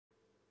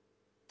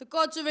The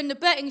gods are in the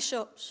betting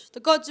shops. The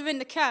gods are in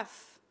the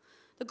caff.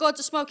 The gods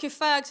are smoking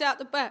fags out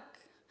the back.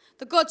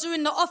 The gods are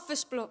in the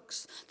office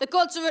blocks. The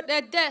gods are at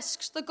their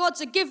desks. The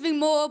gods are giving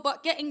more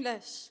but getting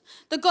less.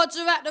 The gods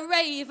are at the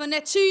rave and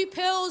they're 2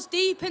 pills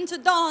deep into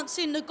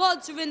dancing. The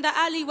gods are in the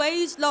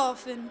alleyways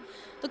laughing.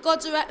 The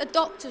gods are at the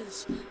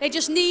doctors. They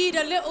just need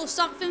a little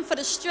something for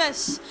the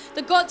stress.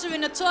 The gods are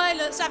in the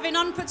toilets having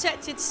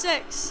unprotected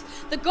sex.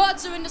 The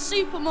gods are in the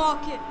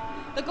supermarket.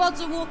 The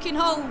gods are walking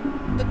home.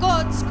 The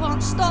gods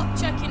can't stop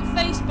checking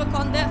Facebook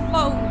on their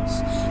phones.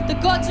 The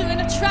gods are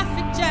in a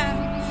traffic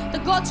jam. The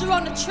gods are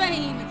on the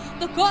train.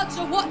 The gods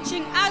are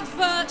watching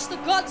adverts. The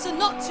gods are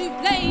not to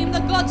blame. The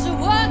gods are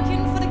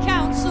working for the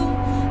council.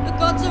 The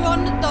gods are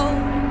on the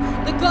dole.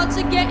 The gods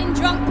are getting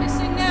drunk,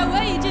 pissing their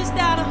wages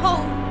down a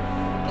hole.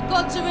 The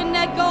gods are in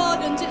their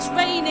gardens, it's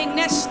raining,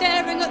 they're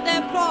staring at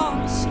their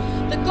plants.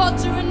 The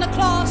gods are in the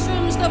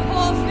classrooms, the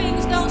poor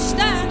things don't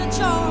stand a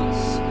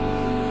chance.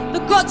 The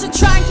gods are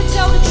trying to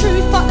tell the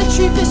truth, but the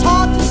truth is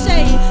hard to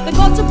say. The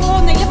gods are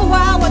born, they live a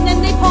while and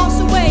then they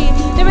pass away.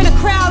 They're in a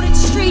crowded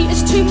street,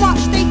 it's too much,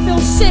 they feel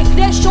sick.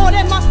 They're sure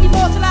there must be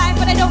more to life,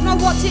 but they don't know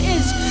what it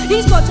is.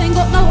 These gods ain't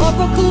got no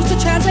oracles to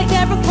translate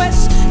their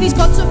requests. These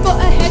gods have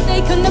got a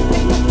headache and a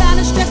pain of plan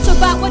and stress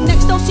about what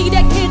next they'll see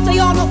their kids. They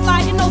are not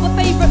fighting over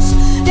favourites,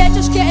 they're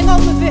just getting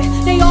on with it.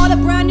 They are the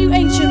brand new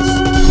ancients.